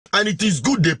And it is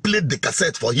good they played the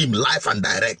cassette for him live and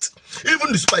direct.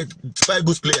 Even the Spy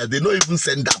Ghost players, they don't even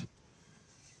send them.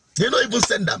 They don't even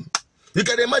send them. You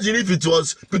can imagine if it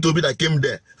was P2B that came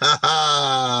there.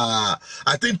 I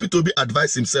think P2B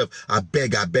advised himself, I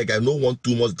beg, I don't want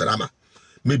too much drama.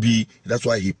 Maybe that's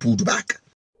why he pulled back.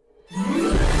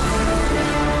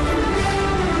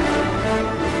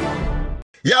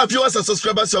 Yeah, viewers and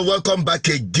subscribers, you're welcome back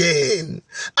again.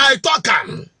 I talk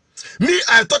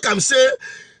say,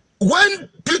 when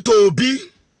P2B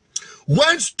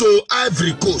went to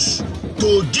Ivory Coast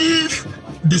to give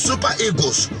the Super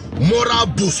Eagles moral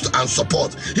boost and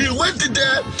support, he went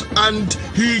there and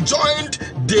he joined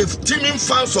the teaming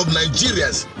fans of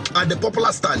Nigerians at the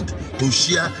popular stand to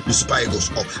share the Super Eagles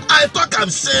up. I talk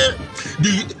and say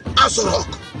the Asorok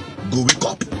go wake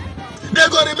up. They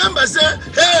go remember say,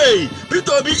 hey,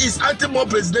 P2B is anti-more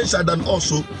presidential than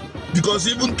also, because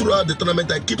even throughout the tournament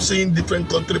I keep seeing different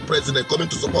country presidents coming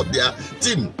to support their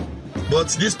team. But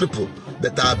these people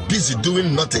that are busy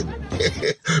doing nothing,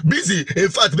 busy in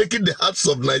fact making the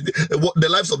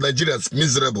lives of Nigerians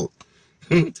miserable.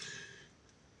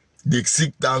 They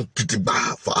sit down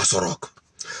kitiba for Asorok.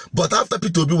 But after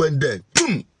P2B went there,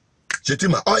 boom,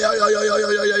 Shettima,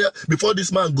 yeah. Before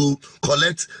this man go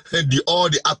collect all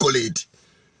the accolade.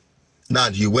 Now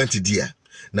he went there.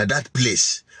 Now that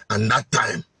place and that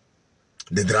time,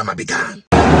 the drama began.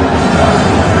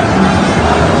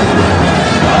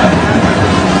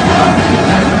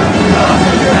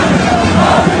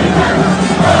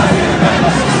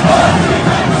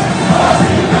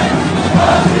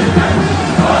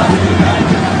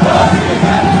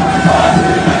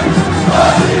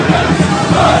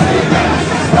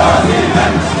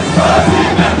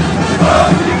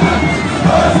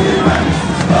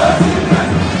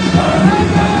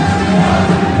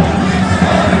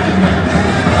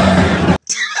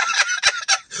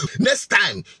 Next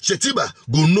time, Shettima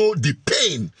will know the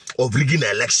pain of rigging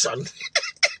an election.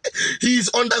 He is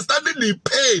understanding the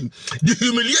pain, the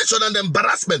humiliation and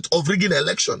embarrassment of rigging an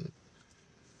election.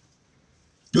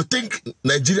 You think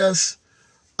Nigerians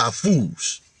are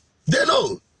fools? They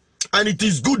know. And it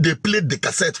is good they played the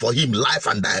cassette for him live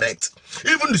and direct.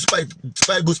 Even the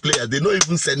Spy Ghost players, they don't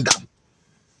even send them.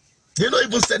 They don't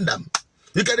even send them.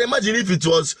 You can imagine if it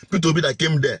was P2B that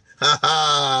came there.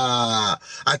 I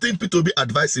think P2B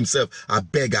advised himself, I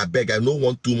beg, I don't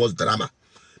want too much drama.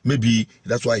 Maybe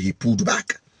that's why he pulled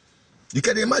back. You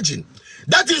can imagine.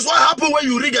 That is what happened when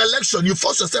you rig an election. You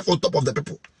force yourself on top of the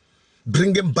people.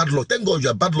 Bringing bad luck. Thank God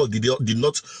your bad luck did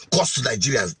not cost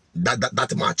Nigerians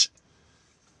that much.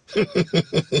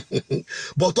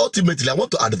 But ultimately, I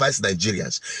want to advise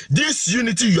Nigerians, this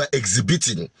unity you are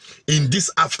exhibiting in this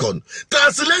AFCON,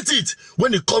 translate it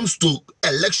when it comes to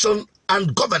election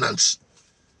and governance.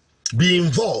 Be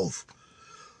involved.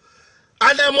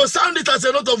 And I must sound it as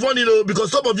a note of warning,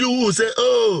 because some of you who will say,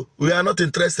 oh, we are not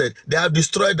interested. They have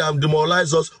destroyed and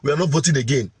demoralized us. We are not voting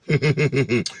again.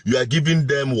 You are giving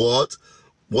them what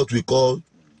we call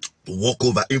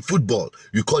walkover. In football,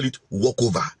 you call it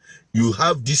walkover. You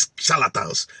have these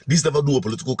charlatans, these never do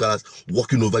political colors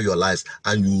walking over your lives,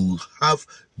 and you have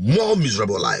more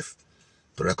miserable life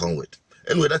to reckon with.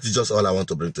 Anyway, that is just all I want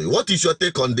to bring to you. What is your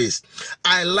take on this?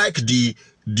 I like the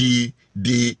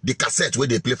cassette where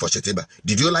they play for Shettima.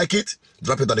 Did you like it?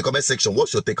 Drop it on the comment section.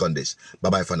 What's your take on this?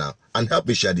 Bye-bye for now. And help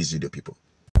me share this video, people.